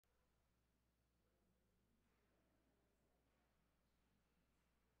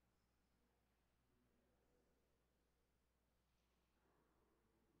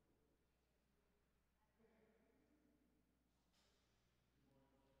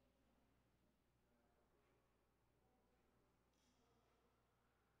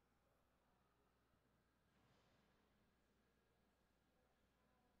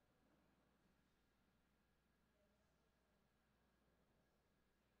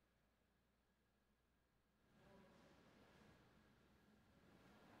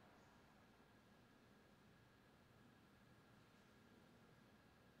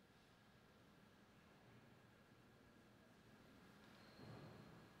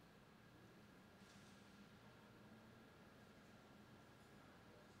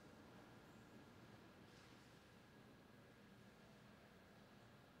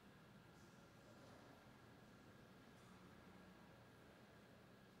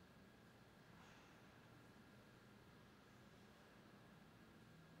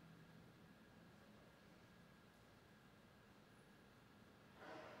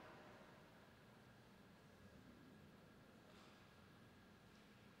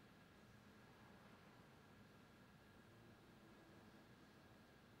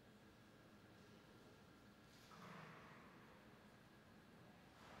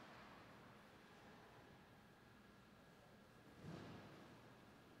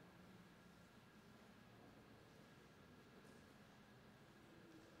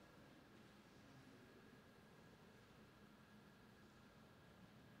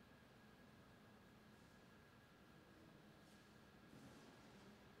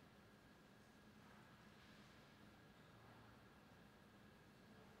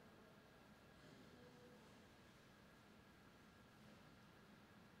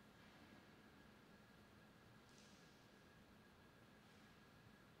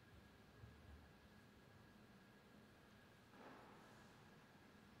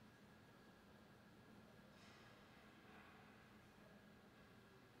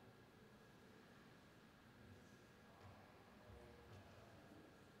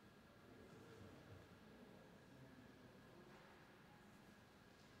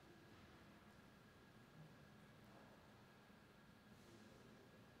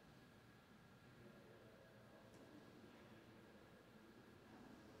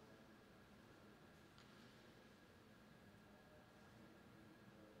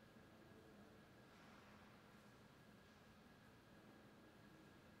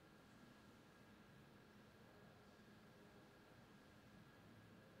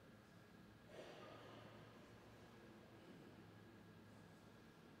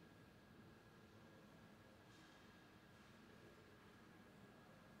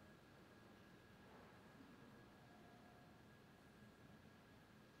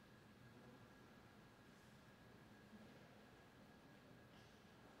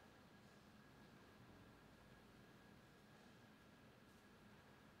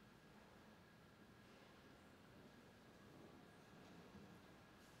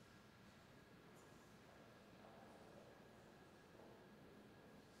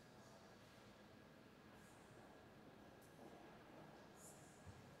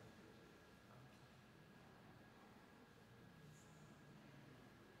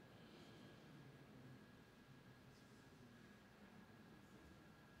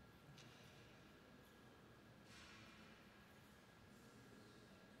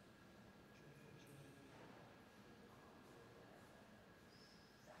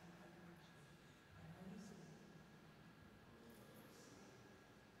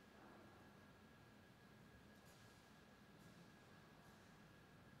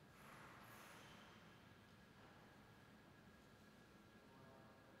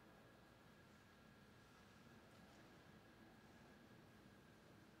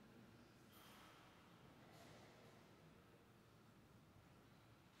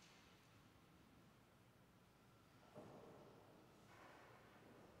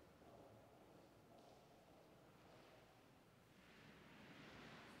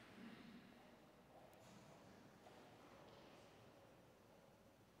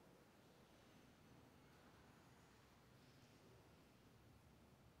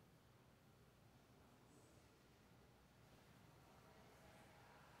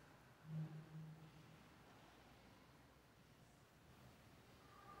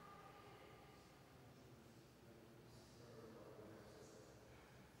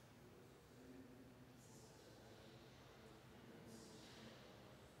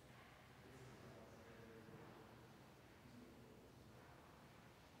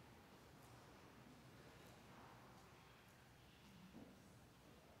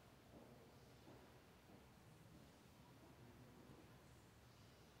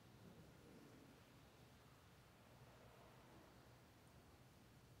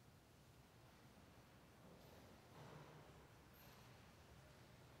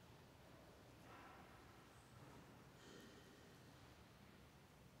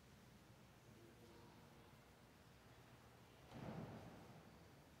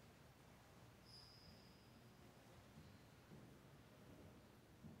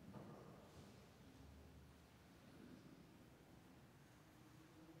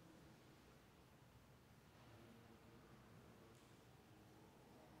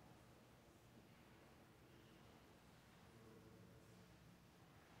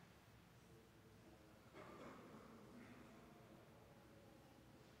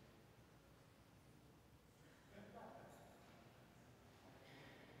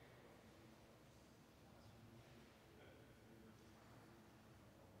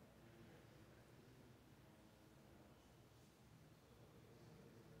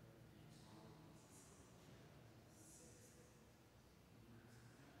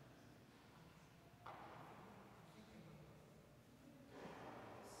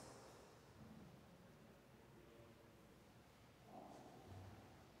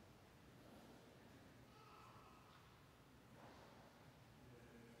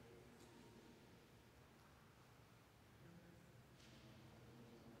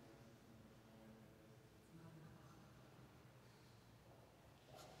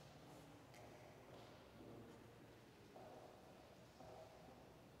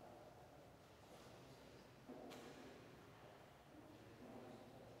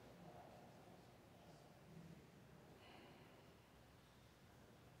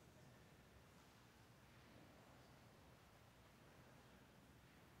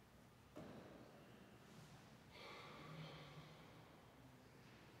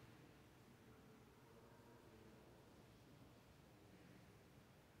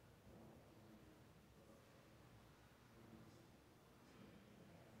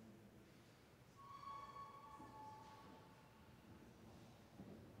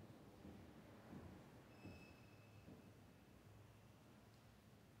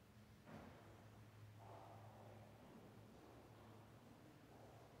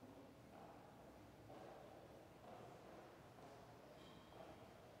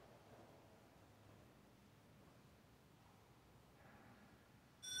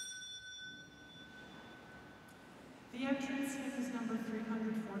The entrance hymn is number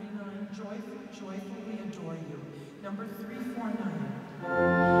 349, Joyful, Joyful, We Adore You, number 349.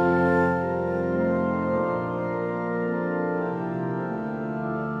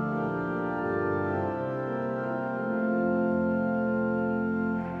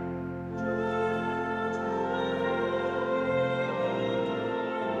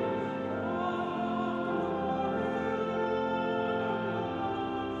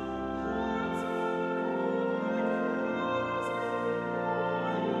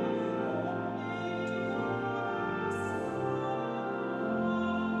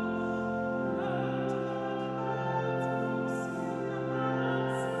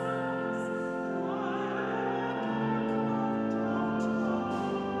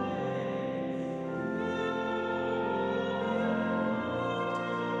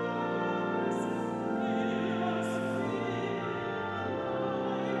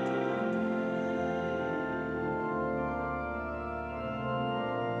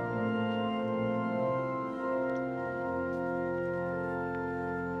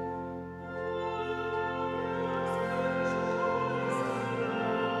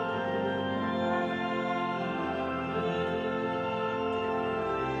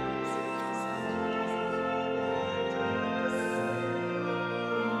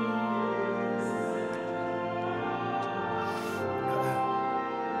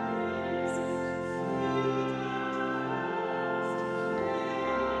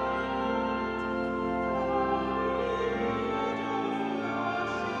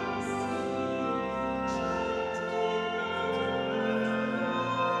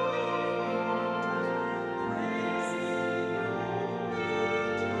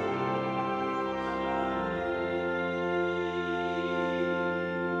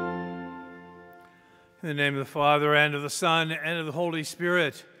 In the name of the Father, and of the Son, and of the Holy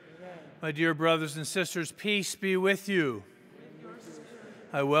Spirit. Amen. My dear brothers and sisters, peace be with you.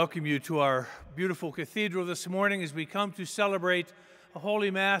 I welcome you to our beautiful cathedral this morning as we come to celebrate a Holy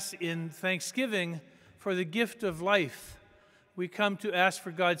Mass in thanksgiving for the gift of life. We come to ask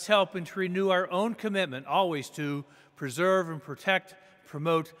for God's help and to renew our own commitment always to preserve and protect,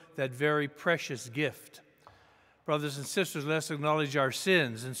 promote that very precious gift. Brothers and sisters, let's acknowledge our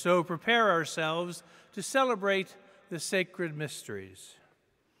sins and so prepare ourselves to celebrate the sacred mysteries.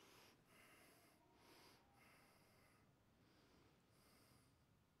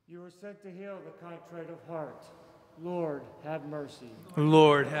 You were sent to heal the contrite of heart. Lord, have mercy.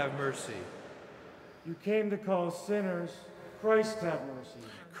 Lord, have mercy. You came to call sinners. Christ, have mercy.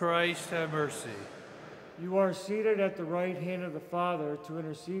 Christ, have mercy. You are seated at the right hand of the Father to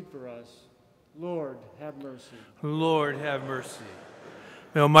intercede for us. Lord, have mercy. Lord, have mercy.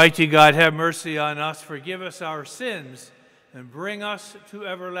 May Almighty God have mercy on us, forgive us our sins, and bring us to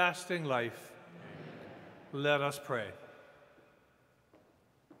everlasting life. Amen. Let us pray.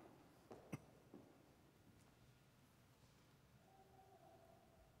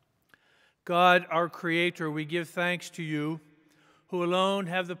 God, our Creator, we give thanks to you, who alone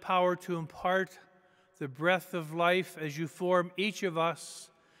have the power to impart the breath of life as you form each of us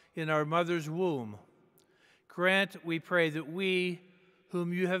in our mother's womb. Grant, we pray, that we,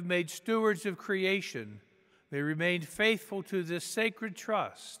 whom you have made stewards of creation, may remain faithful to this sacred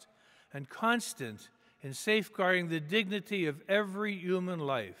trust and constant in safeguarding the dignity of every human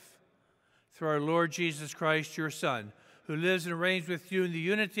life. Through our Lord Jesus Christ, your Son, who lives and reigns with you in the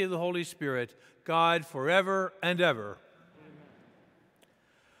unity of the Holy Spirit, God, forever and ever.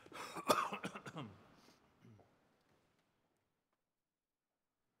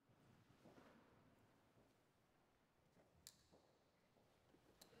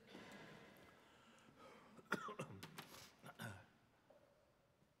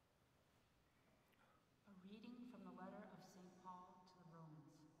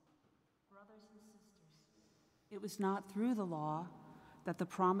 It was not through the law that the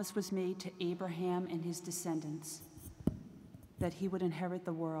promise was made to Abraham and his descendants that he would inherit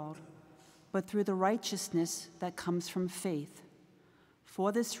the world, but through the righteousness that comes from faith.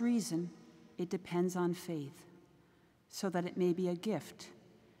 For this reason, it depends on faith, so that it may be a gift,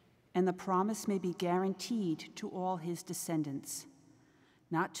 and the promise may be guaranteed to all his descendants,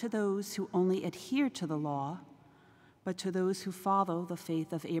 not to those who only adhere to the law, but to those who follow the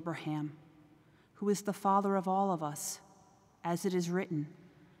faith of Abraham, who is the father of all of us, as it is written,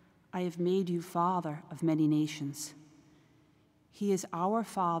 I have made you father of many nations. He is our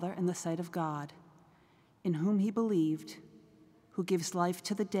Father in the sight of God, in whom he believed, who gives life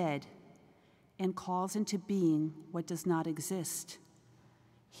to the dead and calls into being what does not exist.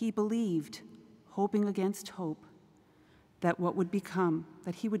 He believed, hoping against hope, that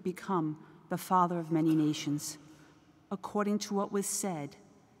he would become the father of many nations, according to what was said,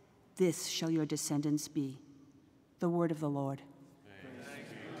 this shall your descendants be. The word of the Lord.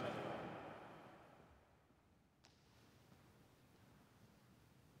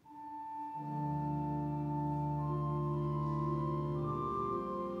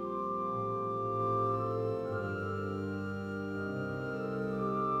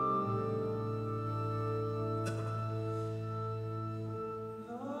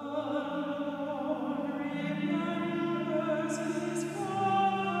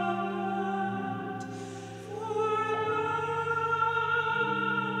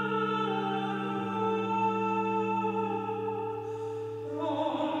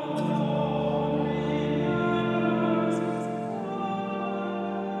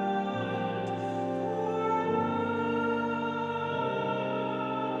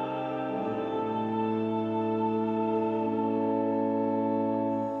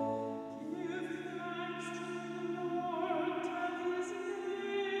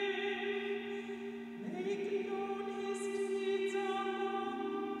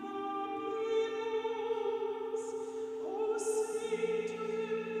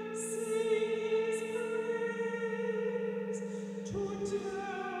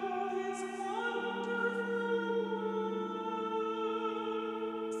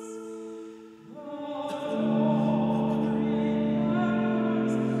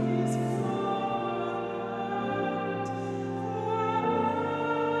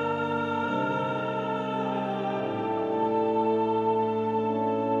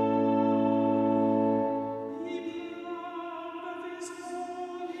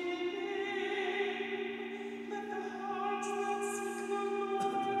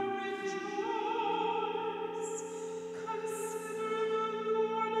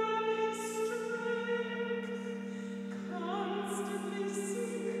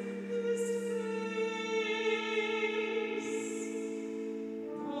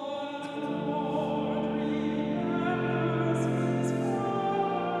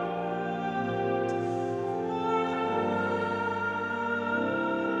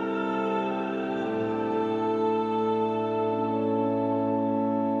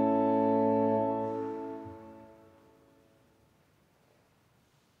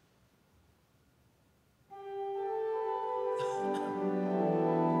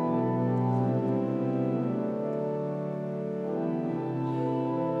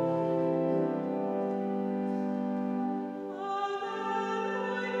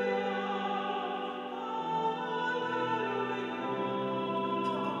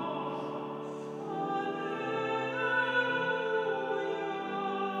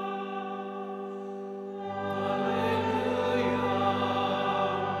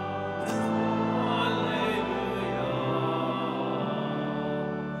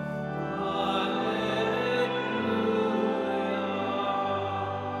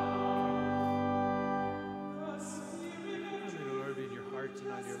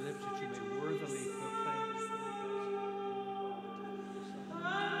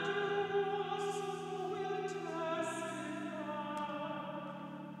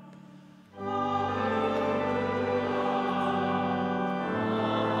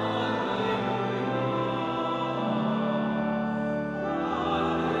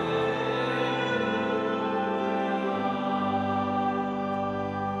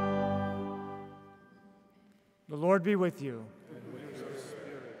 The Lord be with you. And with your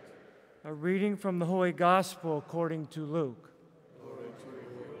spirit. A reading from the Holy Gospel according to Luke. Glory to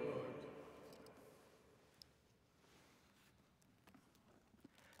you, Lord.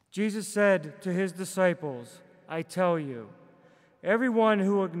 Jesus said to his disciples, I tell you, everyone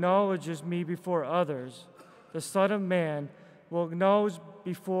who acknowledges me before others, the Son of Man will acknowledge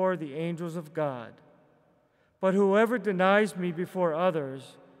before the angels of God. But whoever denies me before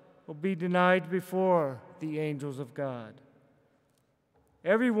others will be denied before the angels of God.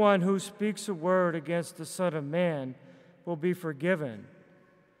 Everyone who speaks a word against the Son of Man will be forgiven,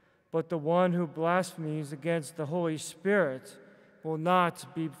 but the one who blasphemes against the Holy Spirit will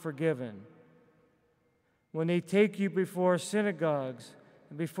not be forgiven. When they take you before synagogues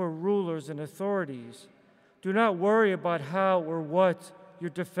and before rulers and authorities, do not worry about how or what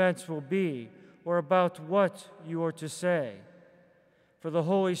your defense will be, or about what you are to say. For the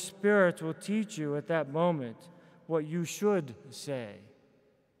Holy Spirit will teach you at that moment what you should say.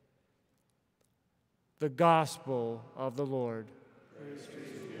 The Gospel of the Lord. Praise to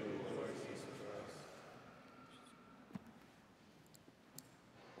you, Lord Jesus Christ.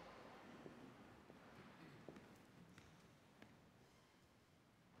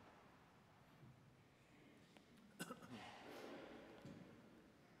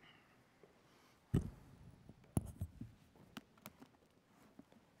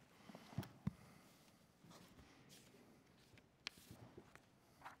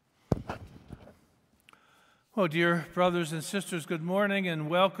 Well, dear brothers and sisters, good morning and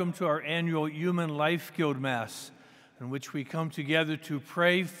welcome to our annual Human Life Guild Mass, in which we come together to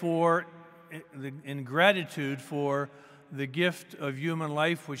pray for, in gratitude for the gift of human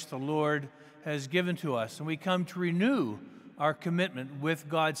life which the Lord has given to us. And we come to renew our commitment with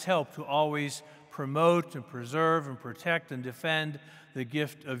God's help to always promote and preserve and protect and defend the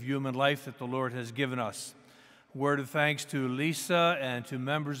gift of human life that the Lord has given us. Word of thanks to Lisa and to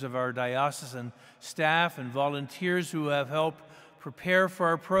members of our diocesan staff and volunteers who have helped prepare for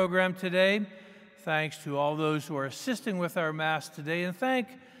our program today. Thanks to all those who are assisting with our Mass today, and thank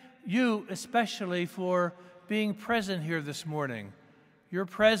you especially for being present here this morning. Your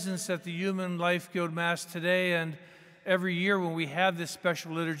presence at the Human Life Guild Mass today and every year when we have this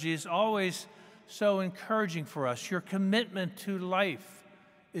special liturgy is always so encouraging for us. Your commitment to life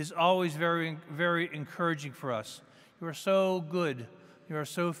is always very, very encouraging for us. You are so good. You are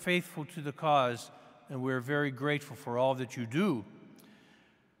so faithful to the cause, and we're very grateful for all that you do.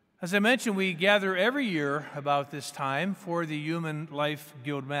 As I mentioned, we gather every year about this time for the Human Life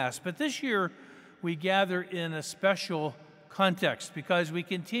Guild Mass, but this year we gather in a special context because we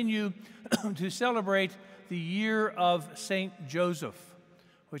continue to celebrate the year of St. Joseph,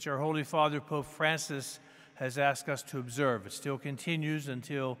 which our Holy Father Pope Francis has asked us to observe. It still continues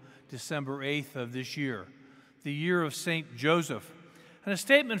until December 8th of this year, the year of St. Joseph. And a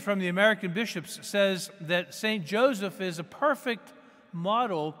statement from the American bishops says that St. Joseph is a perfect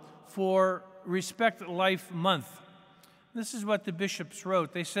model for Respect Life Month. This is what the bishops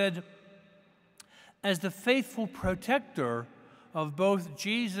wrote. They said, as the faithful protector of both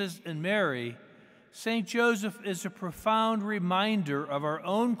Jesus and Mary, St. Joseph is a profound reminder of our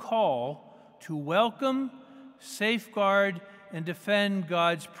own call to welcome, safeguard, and defend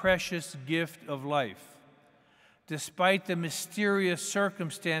God's precious gift of life. Despite the mysterious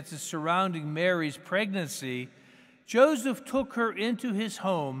circumstances surrounding Mary's pregnancy, Joseph took her into his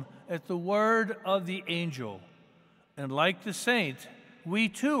home at the word of the angel. And like the saint, we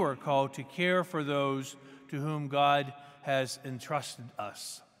too are called to care for those to whom God has entrusted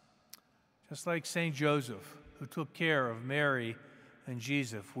us. Just like St. Joseph, who took care of Mary and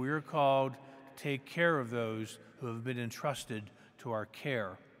Jesus, we are called to take care of those who have been entrusted to our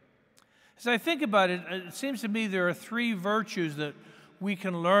care. As I think about it, it seems to me there are three virtues that we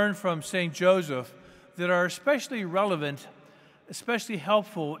can learn from St. Joseph that are especially relevant, especially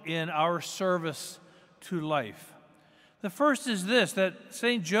helpful in our service to life. The first is this, that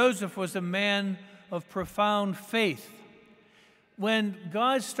St. Joseph was a man of profound faith. When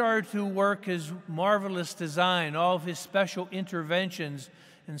God started to work his marvelous design, all of his special interventions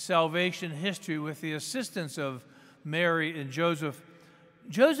in salvation history with the assistance of Mary and Joseph,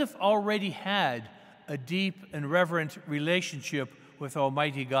 Joseph already had a deep and reverent relationship with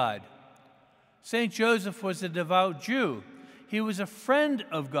Almighty God. St. Joseph was a devout Jew. He was a friend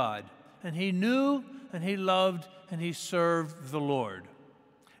of God, and he knew and he loved and he served the Lord.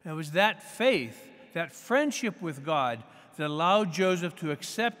 And it was that faith, that friendship with God, that allowed Joseph to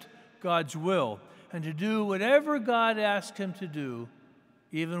accept God's will and to do whatever God asked him to do,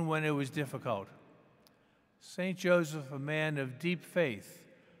 even when it was difficult. St. Joseph, a man of deep faith,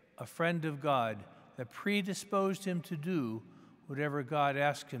 a friend of God, that predisposed him to do whatever God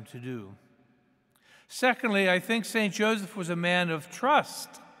asked him to do. Secondly, I think St. Joseph was a man of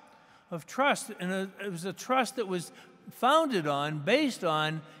trust, and it was a trust that was founded on, based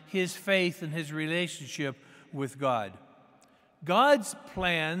on his faith and his relationship with God. God's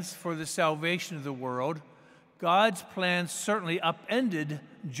plans for the salvation of the world, God's plans certainly upended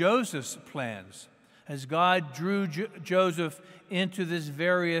Joseph's plans, as God drew Joseph into this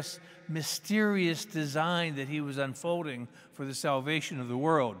various mysterious design that he was unfolding for the salvation of the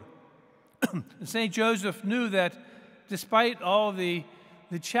world. St. Joseph knew that despite all the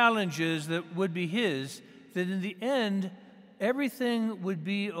challenges that would be his, that in the end, everything would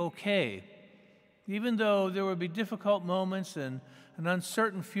be okay. Even though there would be difficult moments and an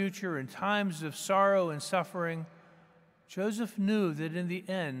uncertain future and times of sorrow and suffering, Joseph knew that in the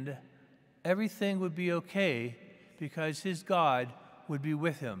end, everything would be okay because his God would be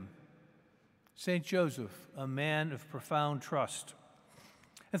with him. St. Joseph, a man of profound trust.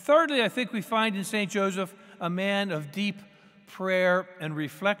 And thirdly, I think we find in St. Joseph a man of deep prayer and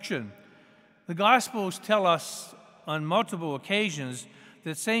reflection. The Gospels tell us on multiple occasions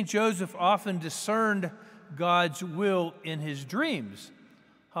that St. Joseph often discerned God's will in his dreams.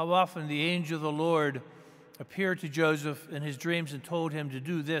 How often the angel of the Lord appeared to Joseph in his dreams and told him to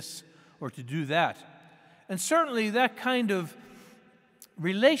do this or to do that. And certainly that kind of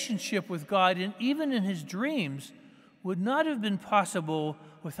relationship with God, and even in his dreams, would not have been possible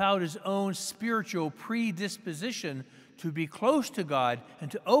without his own spiritual predisposition to be close to God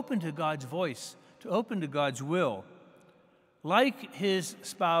and to open to God's voice, to open to God's will. Like his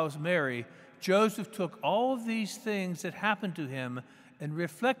spouse Mary, Joseph took all of these things that happened to him and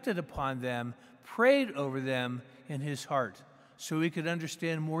reflected upon them, prayed over them in his heart, so he could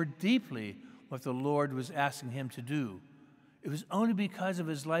understand more deeply what the Lord was asking him to do. It was only because of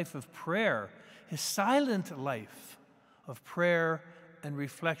his life of prayer, his silent life of prayer and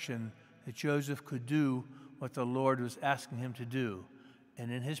reflection, that Joseph could do what the Lord was asking him to do.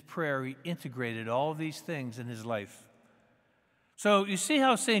 And in his prayer, he integrated all these things in his life. So you see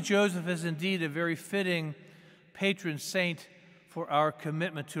how St. Joseph is indeed a very fitting patron saint for our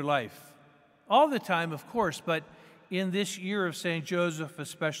commitment to life. All the time, of course, but in this year of St. Joseph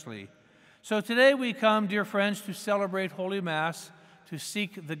especially. So today we come, dear friends, to celebrate Holy Mass, to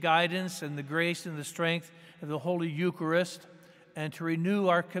seek the guidance and the grace and the strength of the Holy Eucharist, and to renew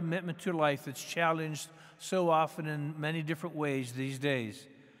our commitment to life that's challenged so often in many different ways these days.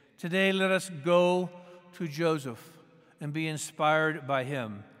 Today, let us go to Joseph and be inspired by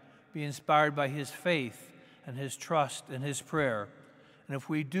him, be inspired by his faith and his trust and his prayer. And if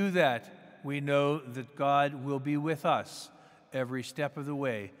we do that, we know that God will be with us every step of the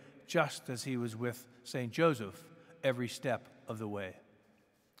way, just as he was with St. Joseph every step of the way.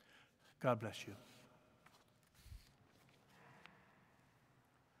 God bless you.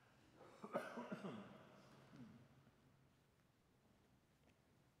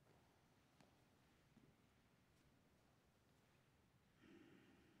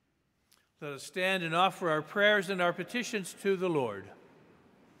 Let us stand and offer our prayers and our petitions to the Lord.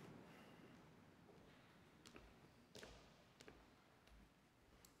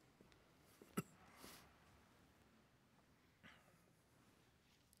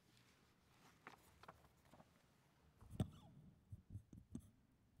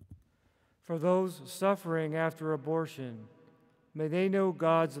 For those suffering after abortion, may they know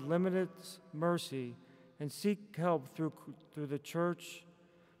God's limitless mercy and seek help through the Church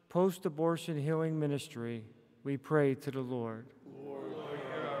post-abortion healing ministry. We pray to the Lord. Lord,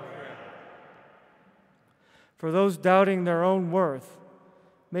 hear our prayer. For those doubting their own worth,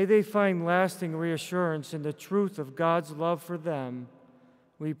 may they find lasting reassurance in the truth of God's love for them.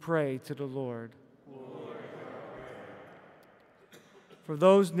 We pray to the Lord. Lord, hear our prayer. For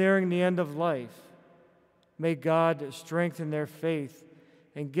those nearing the end of life, may God strengthen their faith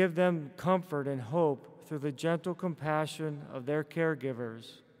and give them comfort and hope through the gentle compassion of their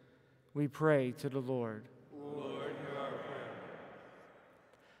caregivers. We pray to the Lord. Lord, hear our prayer.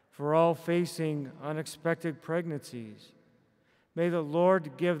 For all facing unexpected pregnancies, may the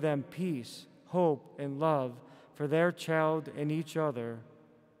Lord give them peace, hope, and love for their child and each other.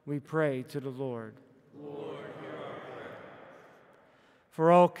 We pray to the Lord. Lord, hear our prayer.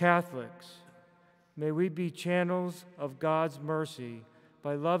 For all Catholics, may we be channels of God's mercy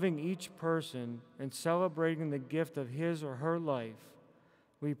by loving each person and celebrating the gift of his or her life.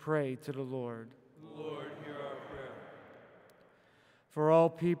 We pray to the Lord. Lord, hear our prayer. For all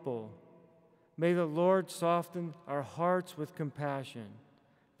people, may the Lord soften our hearts with compassion,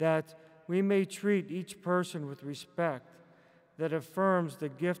 that we may treat each person with respect that affirms the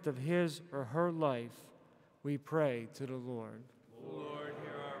gift of his or her life. We pray to the Lord. Lord,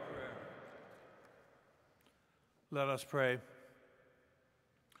 hear our prayer. Let us pray.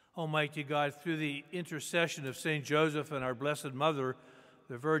 Almighty God, through the intercession of St. Joseph and our Blessed Mother,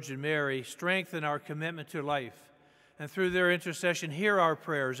 the Virgin Mary, strengthen our commitment to life, and through their intercession hear our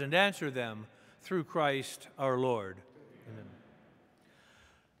prayers and answer them through Christ our Lord. Amen.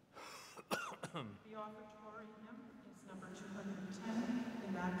 The offertory hymn is number 210,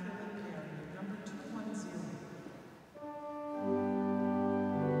 Immaculate Mary, number 210.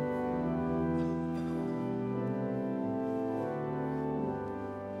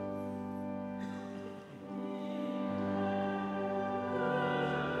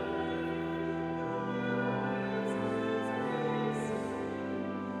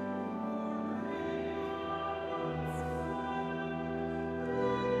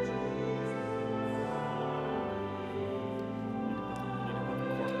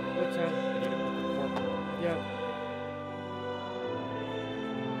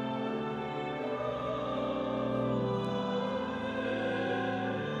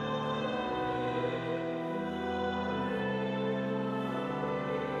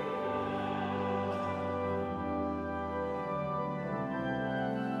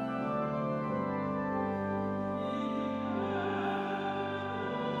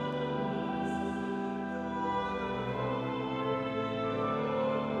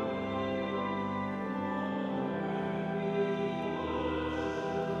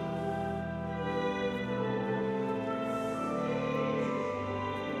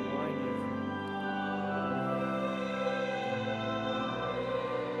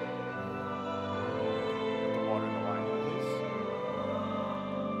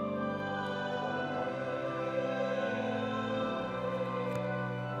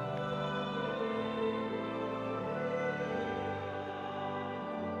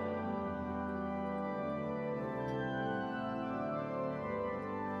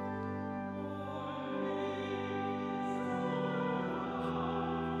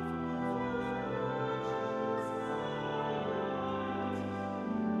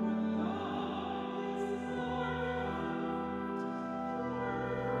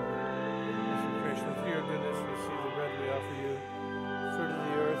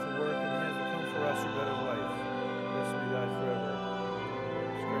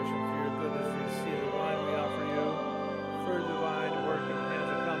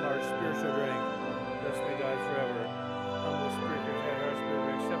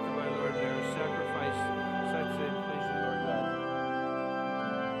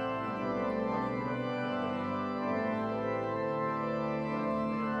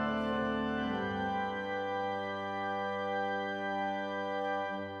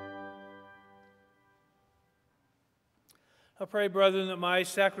 I pray, brethren, that my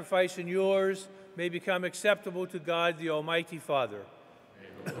sacrifice and yours may become acceptable to God, the Almighty Father.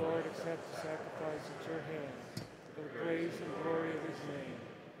 May the Lord accept the sacrifice at your hands for the praise and glory of his name,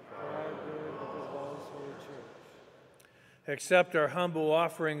 for our good and of all his holy church. Accept our humble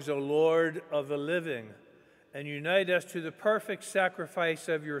offerings, O Lord of the living, and unite us to the perfect sacrifice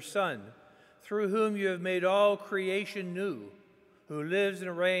of your Son, through whom you have made all creation new, who lives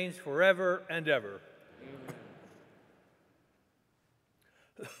and reigns forever and ever. Amen.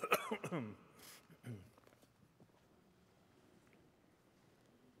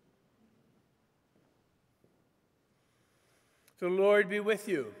 The Lord be with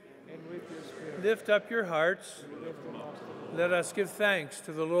you. And with your spirit. Lift up your hearts. Let us give thanks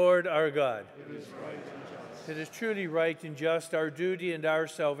to the Lord our God. It is right and just. It is truly right and just, our duty and our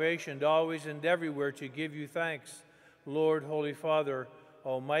salvation, to always and everywhere to give you thanks, Lord, Holy Father,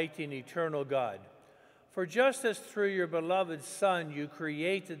 Almighty and eternal God. For just as through your beloved Son you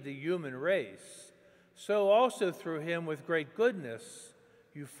created the human race, so also through him with great goodness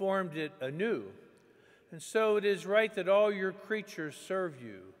you formed it anew. And so it is right that all your creatures serve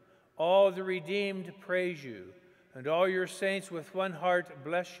you, all the redeemed praise you, and all your saints with one heart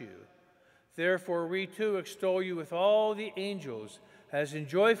bless you. Therefore we too extol you with all the angels, as in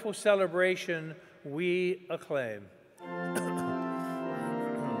joyful celebration we acclaim.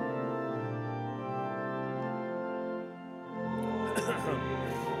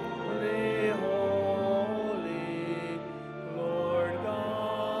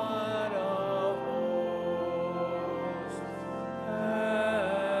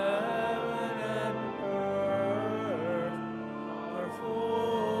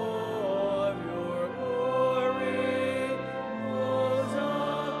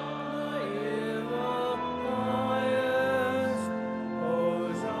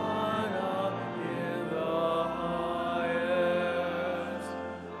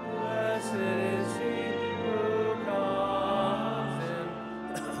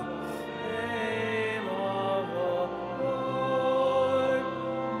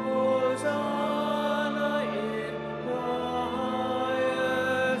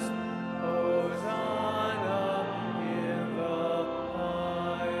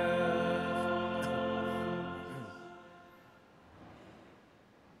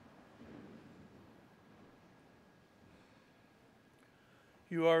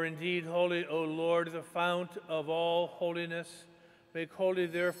 You are indeed holy, O Lord, the fount of all holiness. Make holy,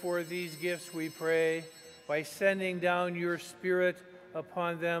 therefore, these gifts, we pray, by sending down your Spirit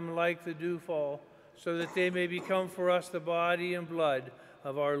upon them like the dewfall, so that they may become for us the body and blood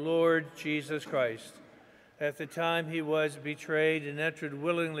of our Lord Jesus Christ. At the time he was betrayed and entered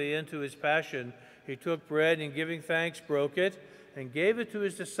willingly into his passion, he took bread and, giving thanks, broke it and gave it to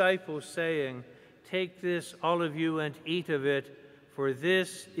his disciples, saying, "Take this, all of you, and eat of it, for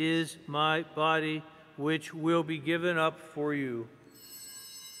this is my body, which will be given up for you."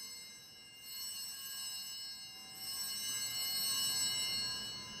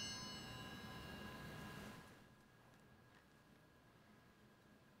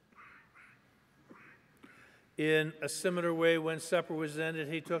 In a similar way, when supper was ended,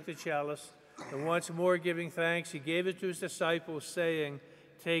 he took the chalice, and once more giving thanks, he gave it to his disciples, saying,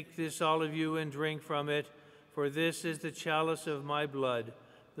 "Take this, all of you, and drink from it, for this is the chalice of my blood,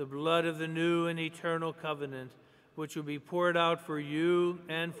 the blood of the new and eternal covenant, which will be poured out for you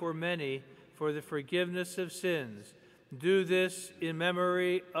and for many for the forgiveness of sins. Do this in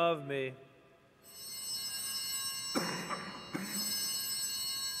memory of me."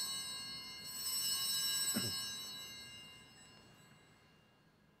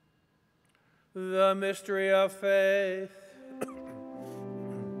 The mystery of faith.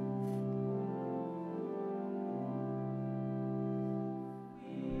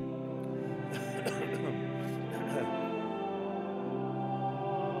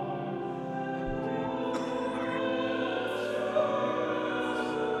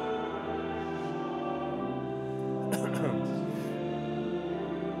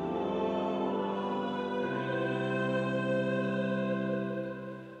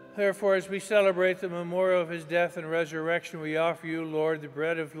 Therefore, as we celebrate the memorial of his death and resurrection, we offer you, Lord, the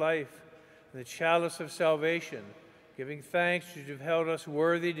bread of life and the chalice of salvation, giving thanks that you have held us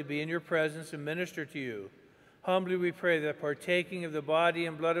worthy to be in your presence and minister to you. Humbly we pray that, partaking of the body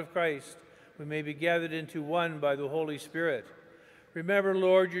and blood of Christ, we may be gathered into one by the Holy Spirit. Remember,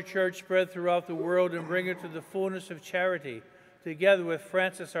 Lord, your church spread throughout the world, and bring it to the fullness of charity, together with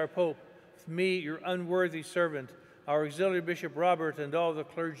Francis our Pope, with me, your unworthy servant, our auxiliary Bishop Robert, and all the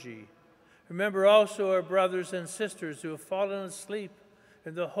clergy. Remember also our brothers and sisters who have fallen asleep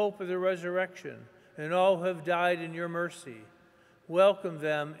in the hope of the resurrection, and all who have died in your mercy. Welcome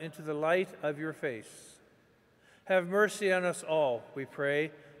them into the light of your face. Have mercy on us all, we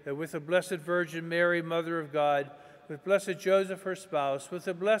pray, that with the Blessed Virgin Mary, Mother of God, with blessed Joseph, her spouse, with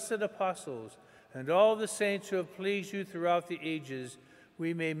the blessed apostles, and all the saints who have pleased you throughout the ages,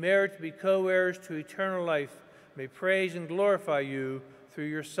 we may merit to be co-heirs to eternal life, may praise and glorify you through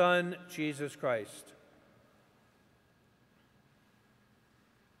your Son, Jesus Christ.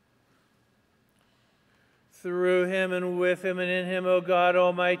 Through him and with him and in him, O God,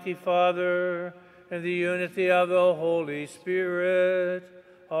 Almighty Father, in the unity of the Holy Spirit,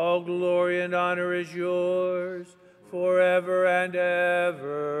 all glory and honor is yours forever and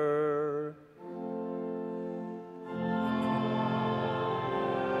ever.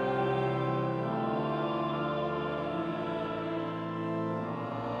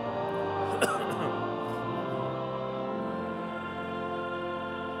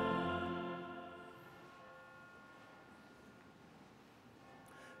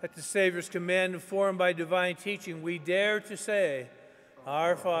 At the Savior's command, informed by divine teaching, we dare to say,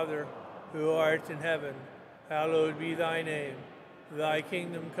 Our Father, who art in heaven, hallowed be thy name. Thy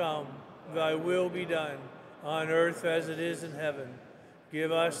kingdom come, thy will be done, on earth as it is in heaven.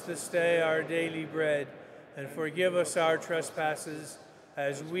 Give us this day our daily bread, and forgive us our trespasses,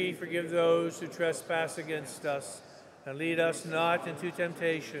 as we forgive those who trespass against us. And lead us not into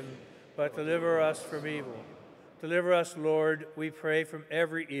temptation, but deliver us from evil. Deliver us, Lord, we pray, from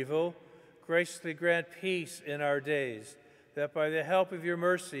every evil. Graciously grant peace in our days, that by the help of your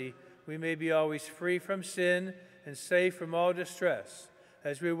mercy we may be always free from sin and safe from all distress,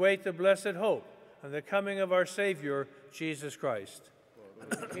 as we wait the blessed hope and the coming of our Savior, Jesus Christ.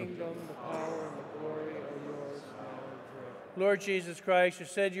 The kingdom, the power, and the glory are yours now and forever. Lord Jesus Christ, you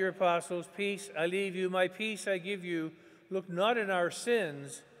said to your apostles, Peace I leave you, my peace I give you. Look not on our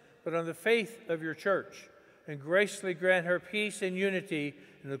sins, but on the faith of your church, and graciously grant her peace and unity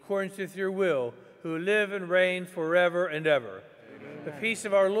in accordance with your will, who live and reign forever and ever. Amen. The peace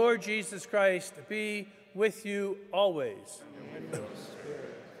of our Lord Jesus Christ be with you always. And with your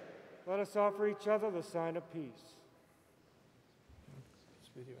spirit. Let us offer each other the sign of peace.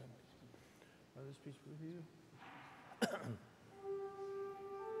 Peace with you. Others, peace with you.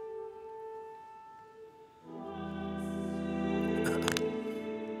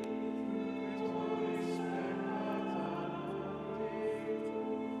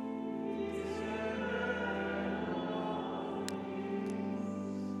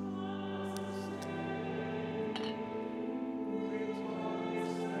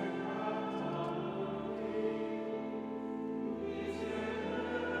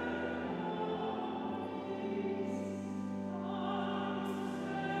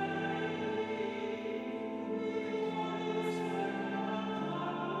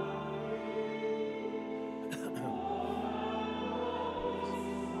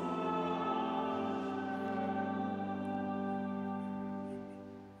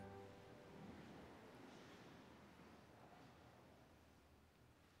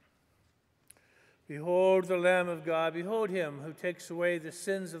 Behold the Lamb of God, behold him who takes away the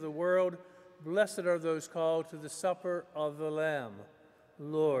sins of the world. Blessed are those called to the supper of the Lamb.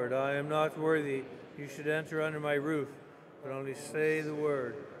 Lord, I am not worthy you should enter under my roof, but only say the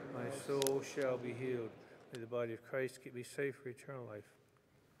word, my soul shall be healed. May the body of Christ keep me safe for eternal life.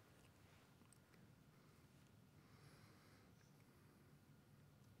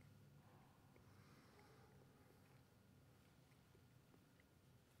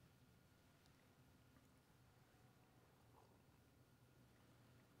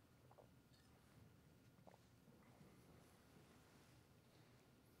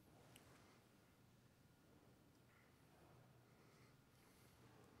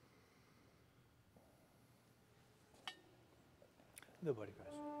 The body of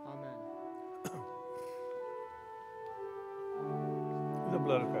Christ. Amen. The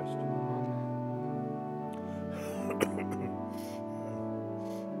blood of Christ.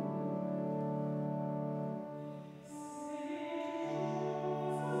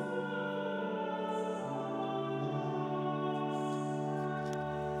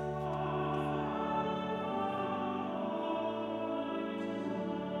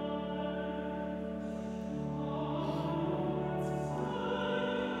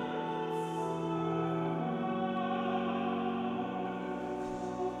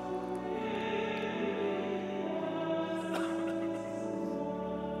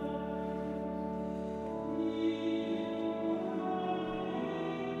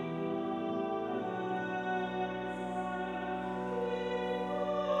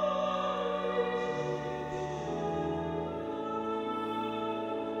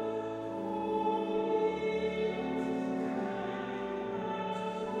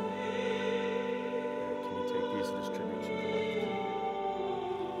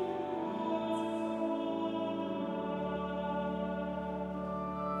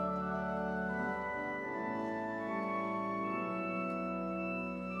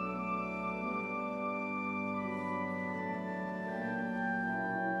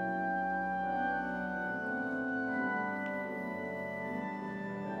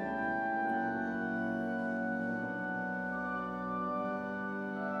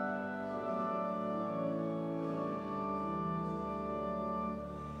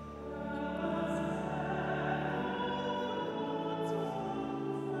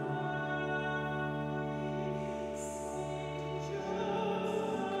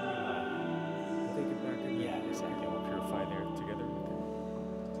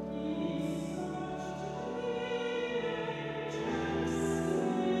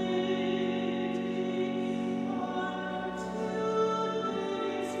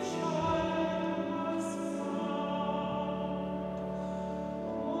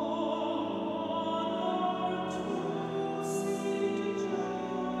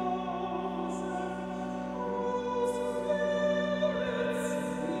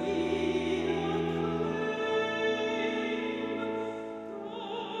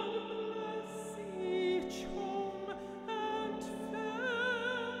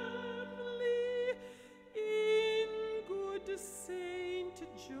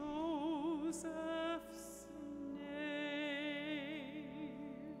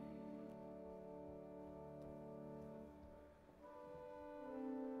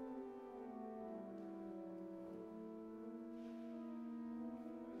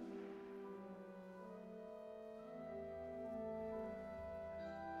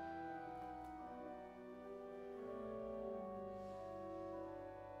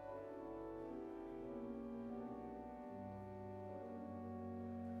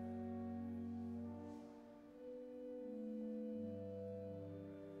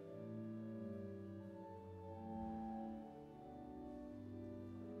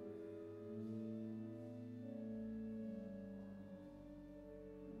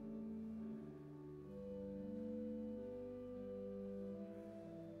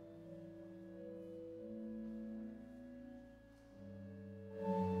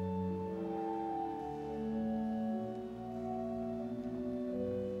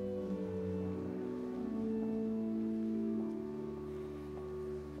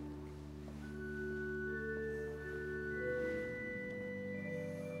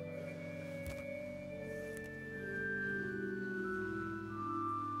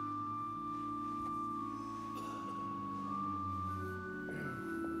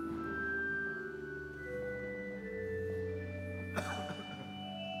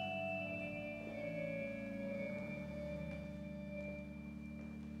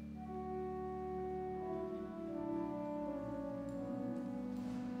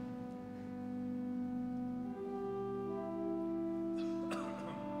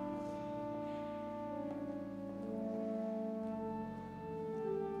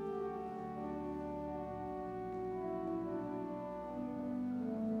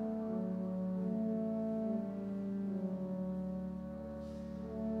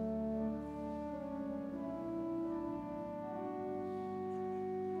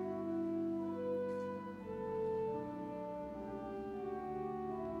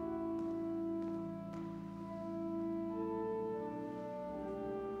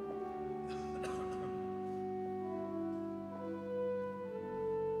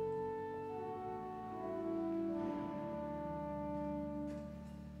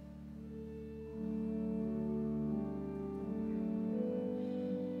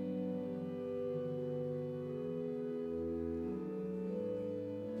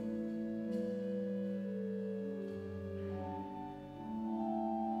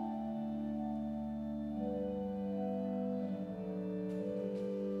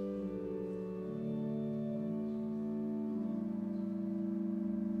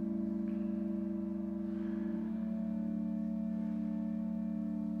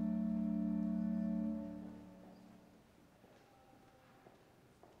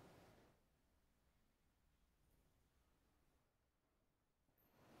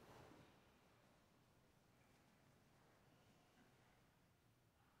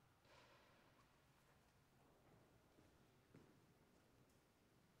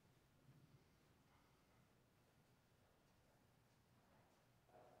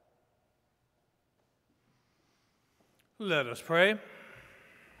 Let us pray.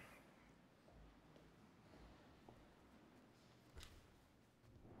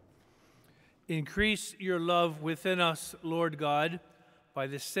 Increase your love within us, Lord God, by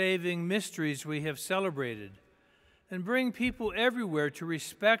the saving mysteries we have celebrated, and bring people everywhere to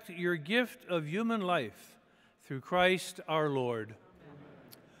respect your gift of human life through Christ our Lord. Amen.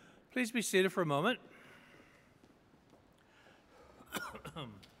 Please be seated for a moment.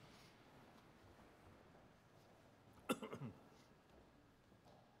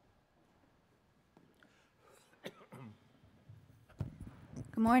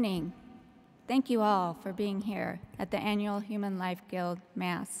 Good morning. Thank you all for being here at the annual Human Life Guild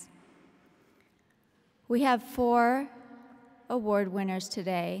Mass. We have 4 award winners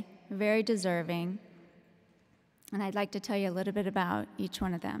today, very deserving, and I'd like to tell you a little bit about each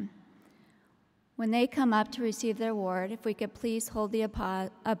one of them. When they come up to receive their award, if we could please hold the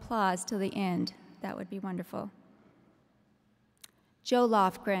applause till the end, that would be wonderful. Joe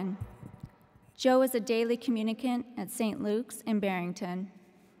Lofgren. Joe is a daily communicant at St. Luke's in Barrington.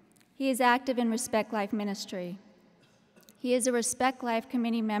 He is active in Respect Life ministry. He is a Respect Life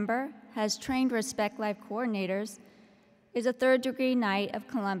committee member, has trained Respect Life coordinators, is a third-degree Knight of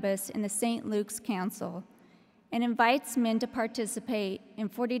Columbus in the St. Luke's Council, and invites men to participate in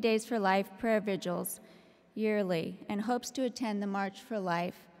 40 Days for Life prayer vigils yearly and hopes to attend the March for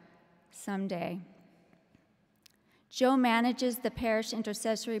Life someday. Joe manages the Parish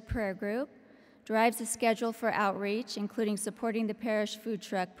Intercessory Prayer Group, drives a schedule for outreach, including supporting the Parish food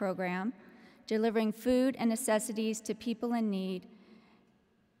truck program, delivering food and necessities to people in need,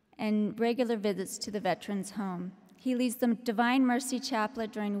 and regular visits to the Veterans Home. He leads the Divine Mercy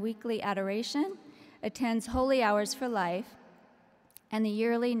Chaplet during weekly adoration, attends Holy Hours for Life, and the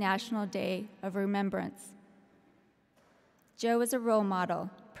yearly National Day of Remembrance. Joe is a role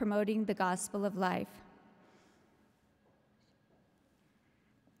model, promoting the gospel of life.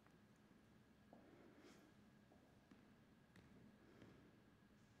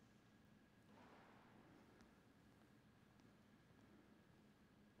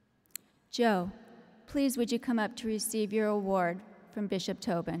 Joe, please would you come up to receive your award from Bishop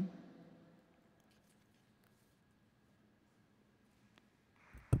Tobin.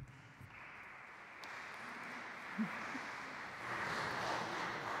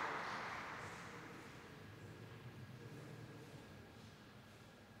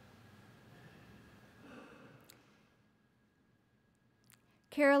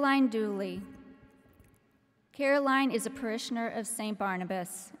 Caroline Dooley. Caroline is a parishioner of St.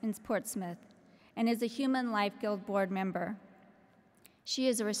 Barnabas in Portsmouth and is a Human Life Guild board member. She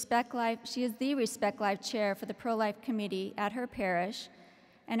is the Respect Life chair for the Pro-Life Committee at her parish,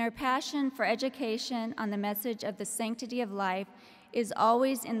 and her passion for education on the message of the sanctity of life is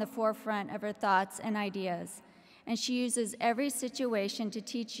always in the forefront of her thoughts and ideas, and she uses every situation to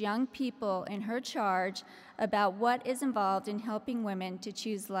teach young people in her charge about what is involved in helping women to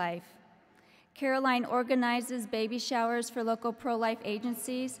choose life. Caroline organizes baby showers for local pro-life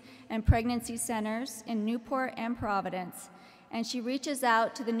agencies and pregnancy centers in Newport and Providence, and she reaches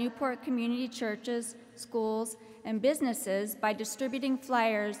out to the Newport community churches, schools, and businesses by distributing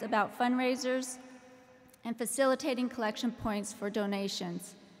flyers about fundraisers and facilitating collection points for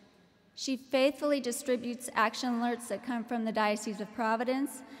donations. She faithfully distributes action alerts that come from the Diocese of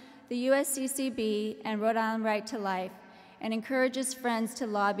Providence, the USCCB, and Rhode Island Right to Life, and encourages friends to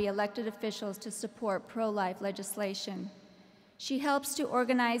lobby elected officials to support pro-life legislation. She helps to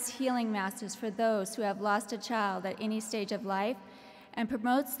organize healing masses for those who have lost a child at any stage of life and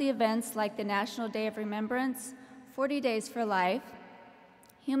promotes the events like the National Day of Remembrance, 40 Days for Life,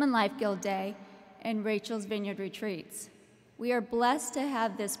 Human Life Guild Day, and Rachel's Vineyard Retreats. We are blessed to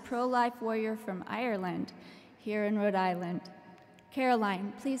have this pro-life warrior from Ireland here in Rhode Island.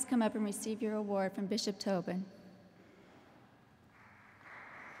 Caroline, please come up and receive your award from Bishop Tobin.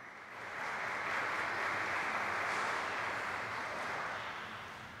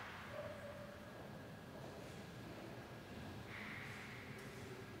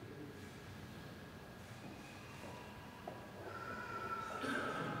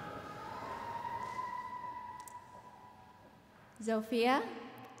 Zofia,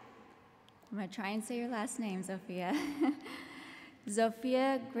 I'm going to try and say your last name, Zofia.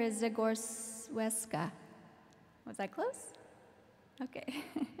 Zofia Grzegorzewsa. Was I close? Okay.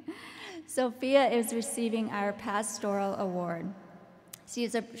 Zofia is receiving our pastoral award. She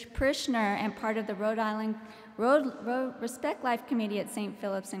is a parishioner and part of the Rhode Island Respect Life Committee at St.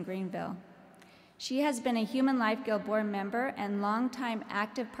 Philip's in Greenville. She has been a Human Life Guild board member and longtime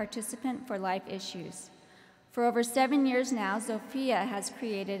active participant for life issues. For over 7 years now, Zofia has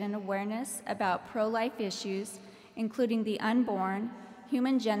created an awareness about pro-life issues including the unborn,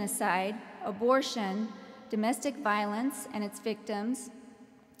 human genocide, abortion, domestic violence and its victims,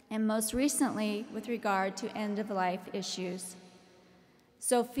 and most recently with regard to end-of-life issues.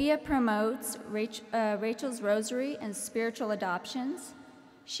 Zofia promotes Rachel's Rosary and spiritual adoptions.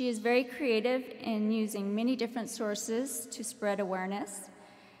 She is very creative in using many different sources to spread awareness,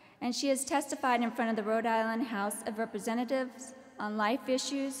 and she has testified in front of the Rhode Island House of Representatives on life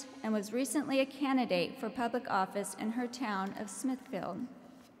issues and was recently a candidate for public office in her town of Smithfield.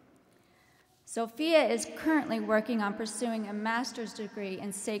 Zofia is currently working on pursuing a master's degree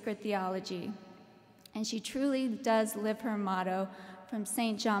in sacred theology, and she truly does live her motto from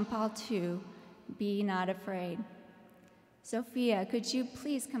St. John Paul II, "Be not afraid." Zofia, could you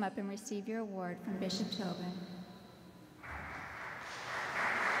please come up and receive your award from Bishop Tobin?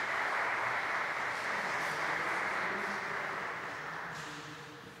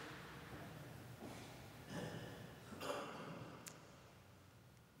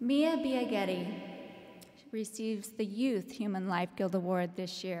 Mia Biagetti receives the Youth Human Life Guild Award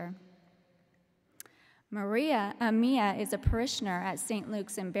this year. Mia is a parishioner at St.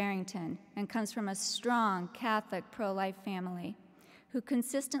 Luke's in Barrington and comes from a strong Catholic pro-life family who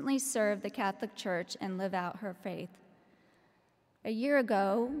consistently serve the Catholic Church and live out her faith. A year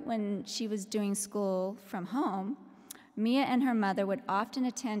ago, when she was doing school from home, Mia and her mother would often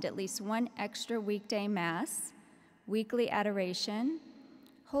attend at least one extra weekday Mass, weekly adoration,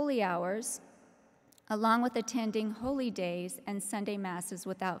 holy hours, along with attending holy days and Sunday Masses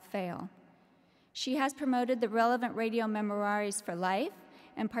without fail. She has promoted the relevant radio memoraries for life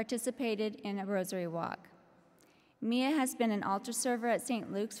and participated in a rosary walk. Mia has been an altar server at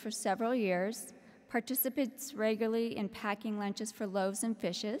St. Luke's for several years, participates regularly in packing lunches for loaves and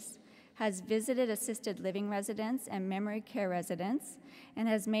fishes, has visited assisted living residents and memory care residents, and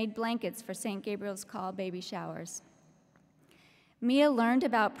has made blankets for St. Gabriel's Call baby showers. Mia learned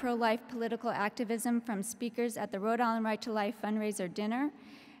about pro-life political activism from speakers at the Rhode Island Right to Life fundraiser dinner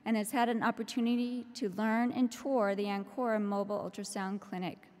and has had an opportunity to learn and tour the Ancora Mobile Ultrasound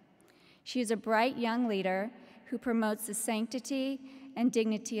Clinic. She is a bright young leader who promotes the sanctity and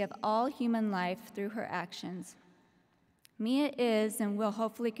dignity of all human life through her actions. Mia is and will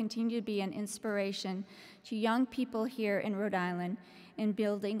hopefully continue to be an inspiration to young people here in Rhode Island in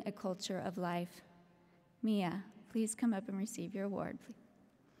building a culture of life. Mia, please come up and receive your award.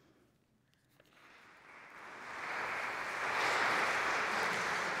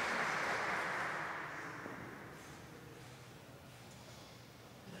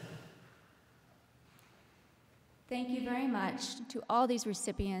 Thank you very much to all these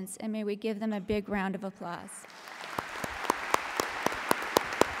recipients, and may we give them a big round of applause.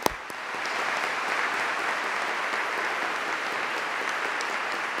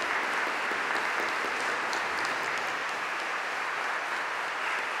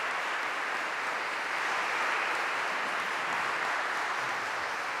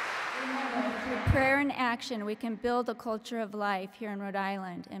 Prayer and action, we can build a culture of life here in Rhode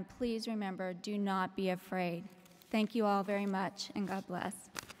Island. And please remember, do not be afraid. Thank you all very much, and God bless.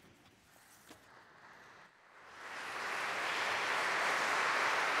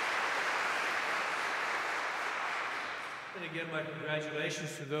 And again, my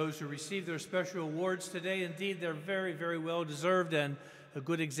congratulations to those who received their special awards today. Indeed, they're very, very well deserved and a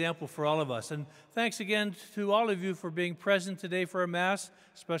good example for all of us. And thanks again to all of you for being present today for our Mass,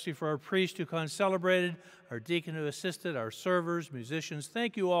 especially for our priest who concelebrated, our deacon who assisted, our servers, musicians.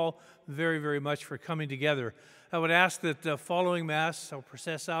 Thank you all very, very much for coming together. I would ask that following Mass, I'll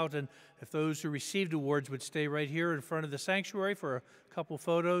process out, and if those who received awards would stay right here in front of the sanctuary for a couple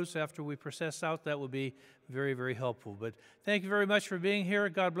photos after we process out, that would be very, very helpful. But thank you very much for being here.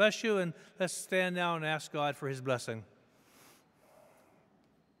 God bless you, and let's stand now and ask God for his blessing.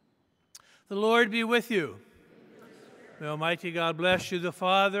 The Lord be with you. May Almighty God bless you, the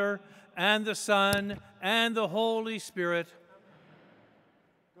Father, and the Son, and the Holy Spirit.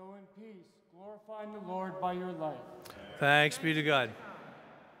 Go in peace, glorifying the Lord by your life. Thanks be to God.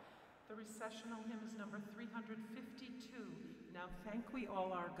 The recessional hymn is number 352. Now thank we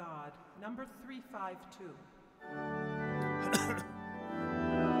all our God. Number 352.